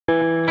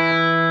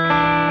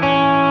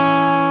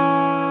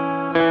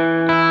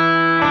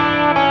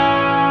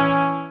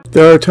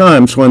There are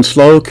times when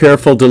slow,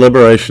 careful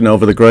deliberation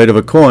over the grade of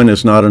a coin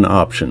is not an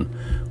option.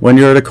 When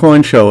you're at a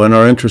coin show and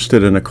are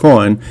interested in a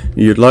coin,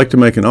 you'd like to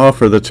make an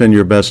offer that's in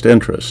your best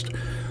interest.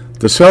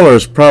 The seller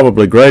has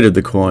probably graded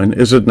the coin.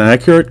 Is it an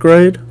accurate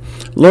grade?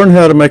 Learn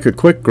how to make a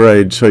quick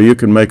grade so you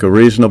can make a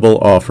reasonable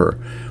offer.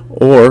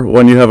 Or,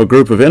 when you have a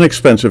group of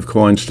inexpensive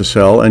coins to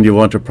sell and you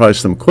want to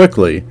price them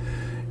quickly,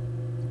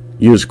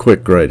 use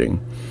quick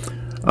grading.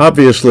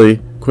 Obviously,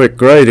 quick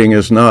grading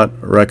is not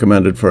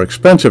recommended for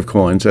expensive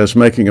coins, as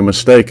making a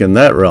mistake in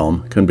that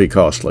realm can be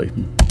costly.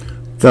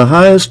 The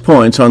highest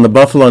points on the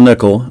buffalo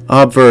nickel,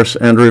 obverse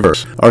and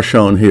reverse, are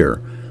shown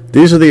here.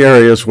 These are the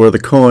areas where the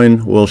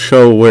coin will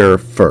show wear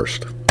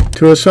first.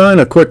 To assign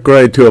a quick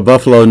grade to a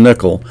buffalo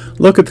nickel,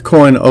 look at the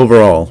coin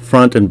overall,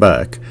 front and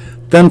back.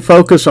 Then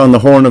focus on the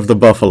horn of the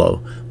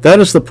buffalo.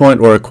 That is the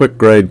point where a quick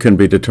grade can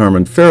be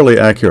determined fairly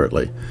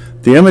accurately.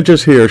 The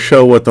images here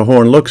show what the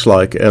horn looks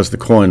like as the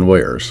coin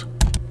wears.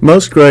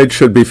 Most grades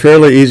should be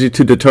fairly easy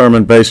to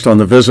determine based on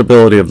the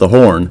visibility of the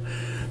horn.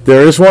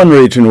 There is one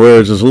region where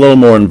it is a little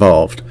more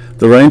involved,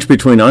 the range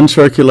between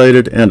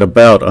uncirculated and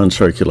about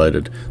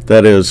uncirculated,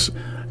 that is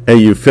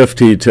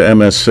AU50 to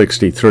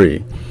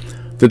MS63.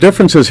 The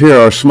differences here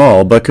are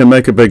small but can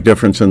make a big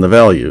difference in the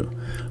value.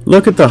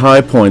 Look at the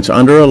high points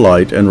under a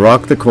light and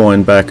rock the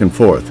coin back and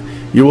forth.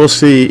 You will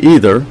see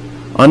either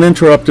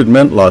uninterrupted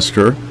mint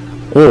luster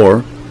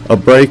or a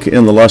break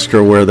in the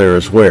luster where there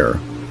is wear.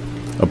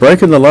 A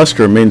break in the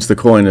luster means the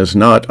coin is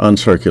not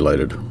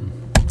uncirculated.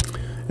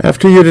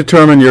 After you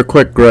determine your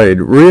quick grade,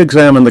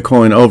 re-examine the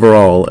coin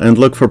overall and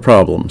look for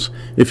problems.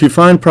 If you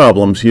find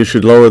problems, you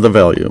should lower the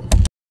value.